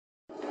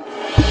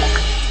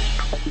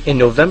In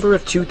November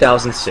of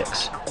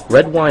 2006,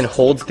 "Red wine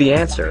holds the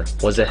answer"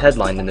 was a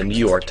headline in the New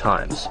York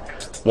Times.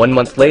 1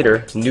 month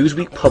later,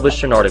 Newsweek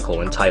published an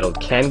article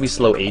entitled "Can We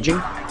Slow Aging?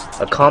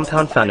 A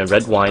compound found in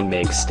red wine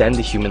may extend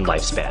the human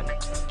lifespan."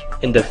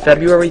 In the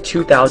February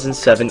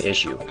 2007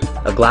 issue,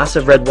 a glass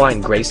of red wine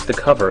graced the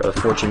cover of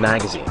Fortune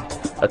magazine,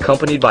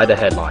 accompanied by the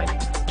headline,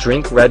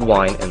 "Drink red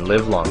wine and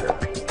live longer."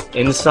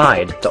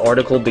 Inside, the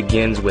article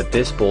begins with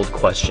this bold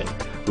question: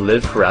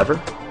 live forever?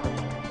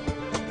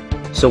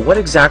 So what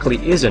exactly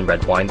is in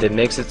red wine that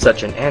makes it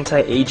such an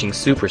anti-aging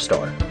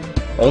superstar?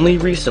 Only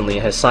recently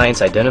has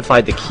science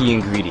identified the key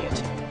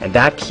ingredient, and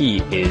that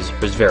key is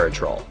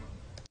resveratrol.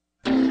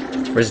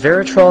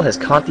 Resveratrol has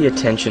caught the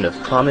attention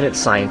of prominent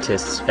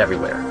scientists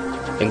everywhere,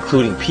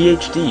 including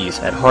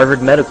PhDs at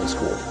Harvard Medical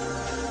School.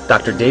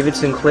 Dr. David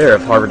Sinclair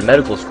of Harvard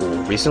Medical School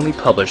recently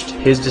published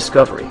his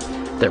discovery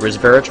that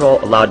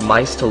resveratrol allowed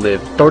mice to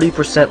live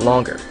 30%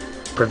 longer,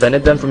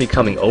 prevented them from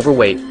becoming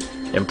overweight,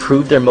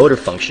 improved their motor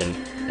function,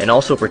 and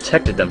also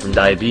protected them from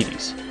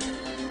diabetes.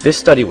 This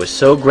study was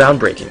so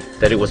groundbreaking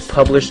that it was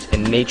published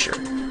in Nature,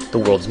 the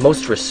world's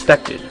most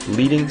respected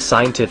leading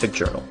scientific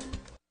journal.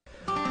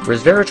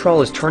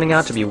 Resveratrol is turning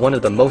out to be one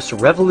of the most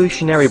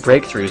revolutionary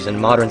breakthroughs in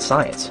modern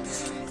science.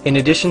 In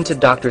addition to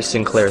Dr.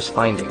 Sinclair's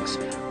findings,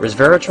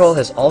 resveratrol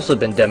has also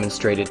been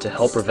demonstrated to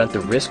help prevent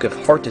the risk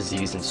of heart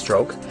disease and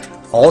stroke,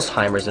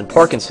 Alzheimer's and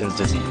Parkinson's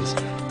disease,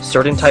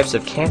 certain types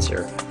of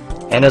cancer,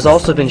 and has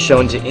also been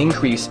shown to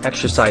increase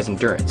exercise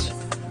endurance.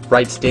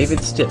 Writes David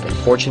Stipp in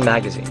Fortune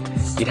magazine,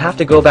 "You'd have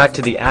to go back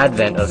to the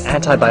advent of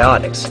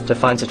antibiotics to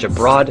find such a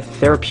broad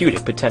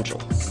therapeutic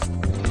potential."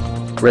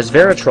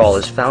 Resveratrol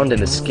is found in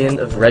the skin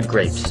of red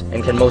grapes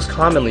and can most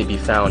commonly be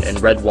found in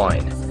red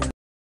wine.